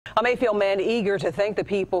A Mayfield man eager to thank the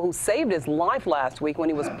people who saved his life last week when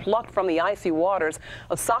he was plucked from the icy waters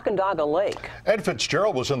of Sacandaga Lake. Ed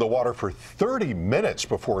Fitzgerald was in the water for 30 minutes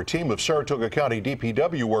before a team of Saratoga County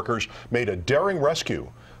DPW workers made a daring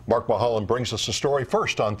rescue. Mark Mulholland brings us the story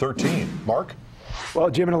first on 13. Mark? Well,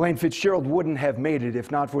 Jim and Elaine, Fitzgerald wouldn't have made it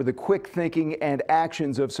if not for the quick thinking and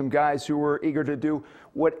actions of some guys who were eager to do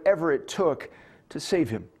whatever it took to save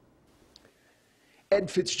him. Ed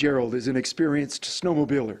Fitzgerald is an experienced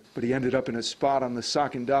snowmobiler, but he ended up in a spot on the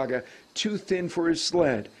Sacandaga too thin for his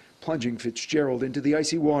sled, plunging Fitzgerald into the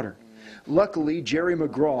icy water. Luckily, Jerry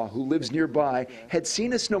McGraw, who lives nearby, had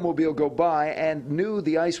seen a snowmobile go by and knew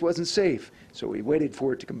the ice wasn't safe, so he waited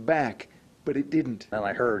for it to come back, but it didn't. And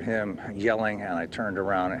I heard him yelling, and I turned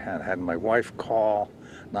around and had my wife call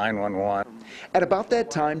 911. At about that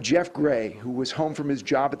time, Jeff Gray, who was home from his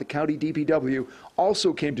job at the county DPW,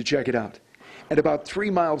 also came to check it out. And about 3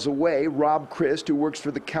 miles away, Rob Christ, who works for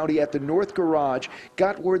the county at the North Garage,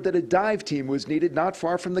 got word that a dive team was needed not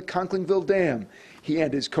far from the Conklingville Dam. He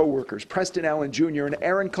and his co-workers, Preston Allen Jr. and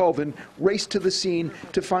Aaron Colvin, raced to the scene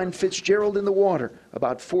to find Fitzgerald in the water,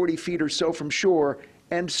 about 40 feet or so from shore,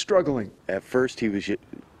 and struggling. At first he was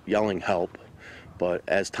yelling help, but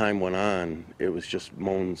as time went on, it was just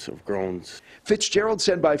moans of groans. Fitzgerald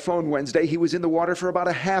said by phone Wednesday he was in the water for about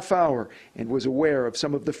a half hour and was aware of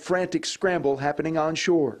some of the frantic scramble happening on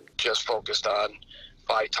shore. Just focused on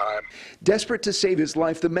buy time. Desperate to save his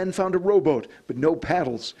life, the men found a rowboat, but no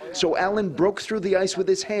paddles. So Allen broke through the ice with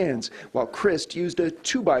his hands, while Christ used a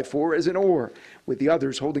 2x4 as an oar. With the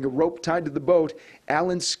others holding a rope tied to the boat,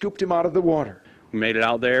 Allen scooped him out of the water. We made it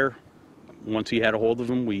out there. Once he had a hold of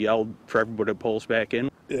him, we yelled for everybody to pull us back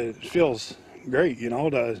in. It feels great, you know,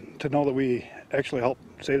 to know that we actually helped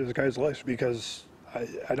save this guy's life, because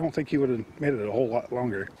I don't think he would have made it a whole lot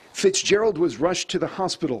longer. Fitzgerald was rushed to the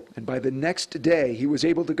hospital, and by the next day he was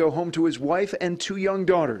able to go home to his wife and 2 young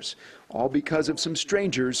daughters, all because of some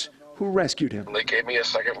strangers who rescued him. They gave me a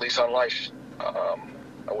second lease on life. I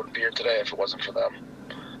wouldn't be here today if it wasn't for them.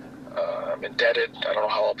 I'm indebted. I don't know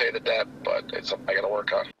how I'll pay the debt, but it's something I got to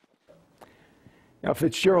work on. Now,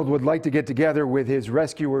 Fitzgerald would like to get together with his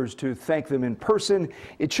rescuers to thank them in person.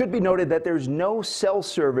 It should be noted that there's no cell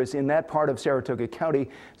service in that part of Saratoga County,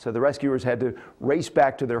 so the rescuers had to race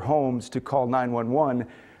back to their homes to call 911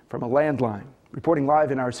 from a landline. Reporting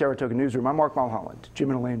live in our Saratoga newsroom, I'm Mark Mulholland.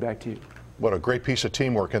 Jim and Elaine, back to you. What a great piece of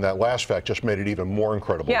teamwork, and that last fact just made it even more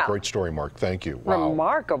incredible. Yeah. Great story, Mark. Thank you. Wow.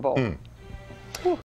 Remarkable.